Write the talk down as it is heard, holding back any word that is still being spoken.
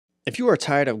If you are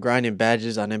tired of grinding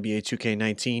badges on NBA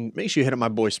 2K19, make sure you hit up my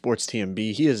boy Sports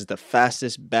TMB. He is the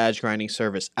fastest badge grinding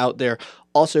service out there.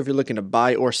 Also, if you're looking to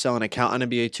buy or sell an account on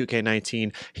NBA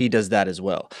 2K19, he does that as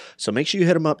well. So make sure you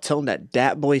hit him up, tell him that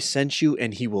Dat Boy sent you,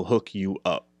 and he will hook you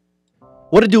up.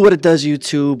 What it do, what it does,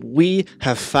 YouTube? We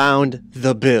have found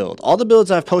the build. All the builds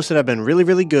I've posted have been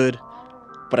really good,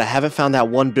 but I haven't found that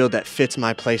one build that fits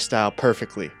my playstyle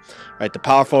perfectly. Right? The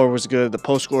power forward was good, the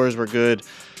post scorers were good,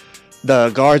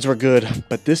 the guards were good,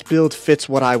 but this build fits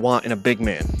what I want in a big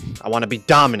man. I want to be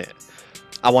dominant.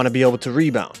 I want to be able to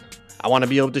rebound. I want to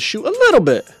be able to shoot a little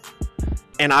bit.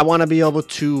 And I want to be able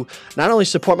to not only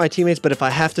support my teammates, but if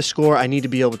I have to score, I need to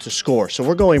be able to score. So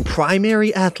we're going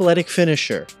primary athletic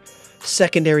finisher,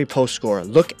 secondary post scorer.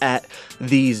 Look at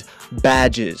these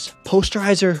badges.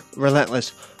 Posterizer,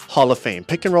 relentless, Hall of Fame.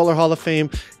 Pick and roller Hall of Fame,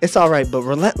 it's all right, but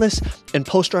relentless and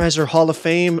posterizer Hall of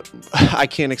Fame, I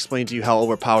can't explain to you how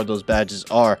overpowered those badges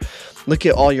are. Look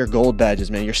at all your gold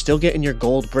badges, man. You're still getting your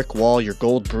gold brick wall, your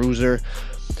gold bruiser.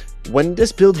 When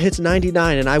this build hits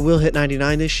 99, and I will hit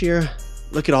 99 this year,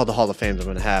 look at all the Hall of Fames I'm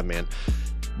going to have, man.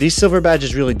 These silver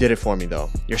badges really did it for me, though.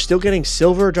 You're still getting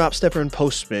silver drop stepper and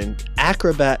post spin,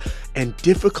 acrobat, and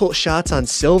difficult shots on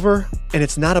silver, and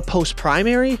it's not a post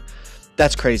primary.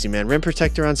 That's crazy, man. Rim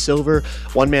protector on silver,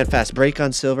 one-man fast break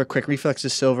on silver, quick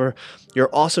reflexes silver.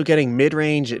 You're also getting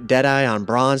mid-range deadeye on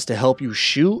bronze to help you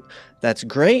shoot. That's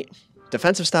great.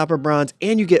 Defensive stopper bronze,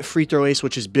 and you get free throw ace,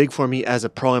 which is big for me as a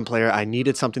pro-am player. I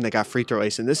needed something that got free throw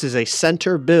ace, and this is a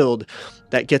center build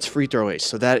that gets free throw ace,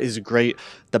 so that is great.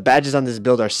 The badges on this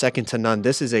build are second to none.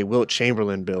 This is a Wilt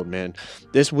Chamberlain build, man.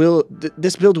 This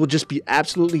build will just be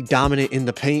absolutely dominant in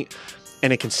the paint,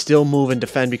 and it can still move and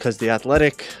defend because the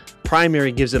athletic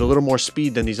primary gives it a little more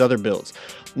speed than these other builds.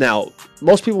 Now,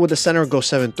 most people with the center go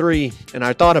 7'3", and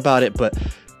I thought about it, but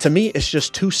to me, it's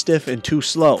just too stiff and too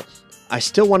slow. I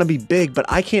still want to be big, but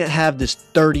I can't have this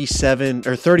 37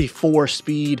 or 34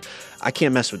 speed. I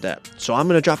can't mess with that. So I'm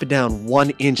going to drop it down 1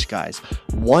 inch, guys.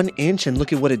 1 inch, and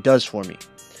look at what it does for me.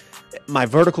 My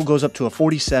vertical goes up to a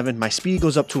 47. My speed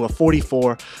goes up to a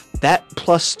 44. That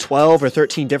plus 12 or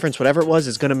 13 difference, whatever it was,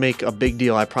 is going to make a big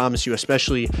deal. I promise you,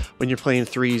 especially when you're playing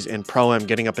threes and pro-am,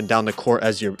 getting up and down the court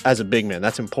as a big man.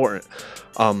 That's important.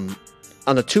 On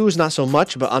the twos, not so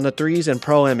much, but on the threes and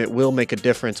pro-am, it will make a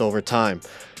difference over time.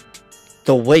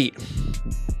 The weight.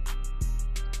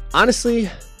 Honestly,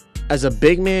 as a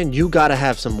big man, you got to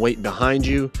have some weight behind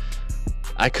you.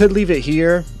 I could leave it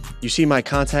here. You see my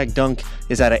contact dunk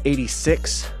is at an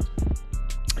 86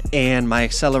 and my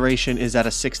acceleration is at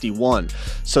a 61.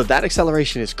 So that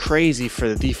acceleration is crazy for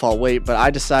the default weight, but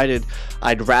I decided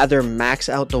I'd rather max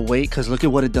out the weight because look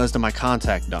at what it does to my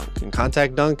contact dunk. And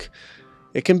contact dunk,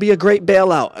 it can be a great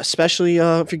bailout, especially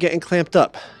if you're getting clamped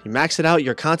up. You max it out,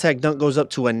 your contact dunk goes up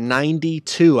to a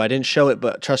 92. I didn't show it,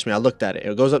 but trust me, I looked at it.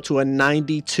 It goes up to a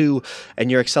 92,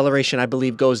 and your acceleration, I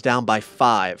believe, goes down by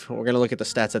 5. We're going to look at the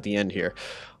stats at the end here.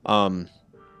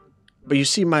 But you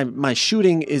see my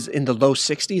shooting is in the low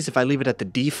 60s if I leave it at the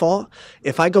default.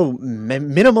 If I go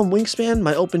minimum wingspan,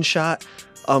 my open shot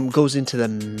goes into the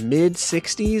mid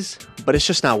 60s, but it's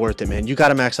just not worth it, man. You got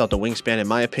to max out the wingspan, in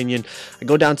my opinion. I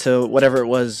go down to whatever it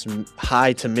was,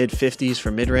 high to mid 50s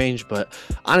for mid range, but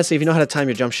honestly, if you know how to time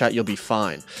your jump shot, you'll be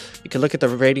fine. You can look at the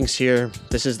ratings here.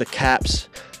 This is the caps.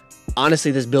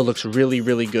 Honestly, this build looks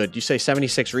really good. You say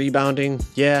 76 rebounding.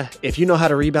 Yeah, if you know how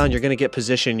to rebound, you're going to get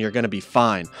position. You're going to be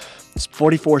fine. It's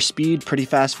 44 speed, pretty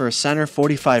fast for a center.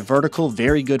 45 vertical,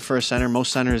 very good for a center.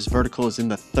 Most centers vertical is in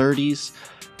the 30s.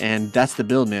 And that's the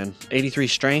build, man. 83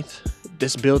 strength.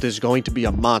 This build is going to be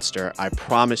a monster, I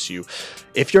promise you.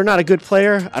 If you're not a good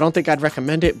player, I don't think I'd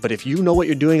recommend it. But if you know what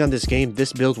you're doing on this game,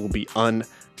 this build will be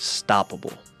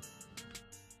unstoppable.